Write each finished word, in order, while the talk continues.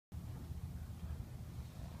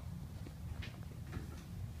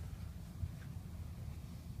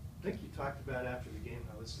talked about after the game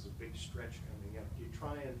how this is a big stretch coming up. Do you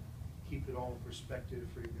try and keep it all in perspective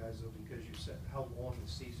for you guys, though, because you said how long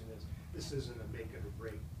the season is? This isn't a make it or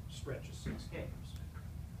break stretch of 6 games.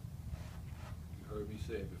 You heard me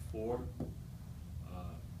say it before.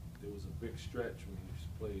 There was a big stretch when we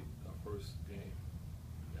played our first game.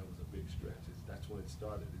 That was a big stretch. That's when it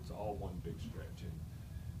started. It's all one big stretch. And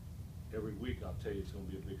every week I'll tell you it's going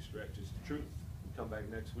to be a big stretch. It's the truth. We come back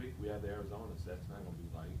next week, we have the Arizonas. That's not going to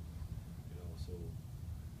be light. You know, so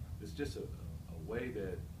it's just a way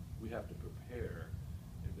that we have to prepare,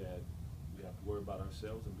 and that we have to worry about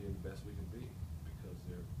ourselves and being the best we can be, because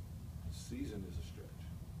the season is a stretch.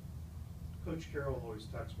 Coach Carroll always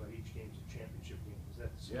talks about each game's a championship game. Is that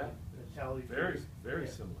the same mentality? Very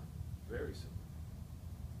similar. Very similar.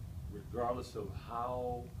 Regardless of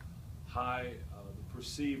how high the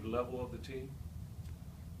perceived level of the team,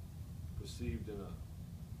 perceived in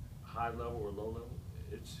a high level or low level,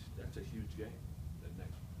 that's a huge game, that next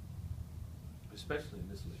one, especially in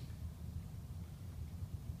this league.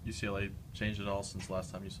 UCLA changed it all since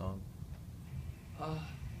last time you saw them?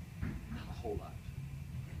 Not a whole lot.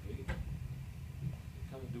 They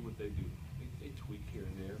kind of do what they do. They tweak here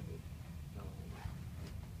and there, but not a whole lot.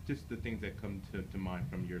 Just the things that come to mind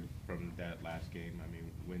from that last game. I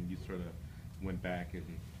mean, when you sort of went back and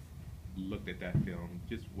looked at that film,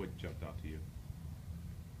 just what jumped out to you?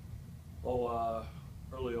 Oh,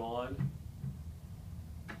 early on,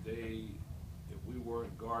 if we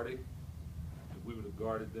weren't guarding, if we would have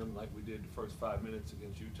guarded them like we did the first 5 minutes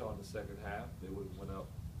against Utah in the second half, they would have went up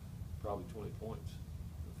probably 20 points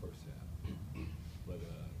in the first half. But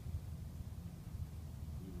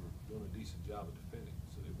we were doing a decent job of defending,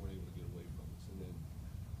 so they weren't able to get away from us. And then,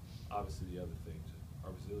 obviously, the other things,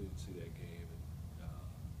 our resiliency that game, and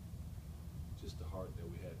just the heart that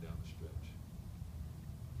we had down the stretch.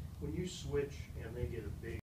 When you switch and they get a big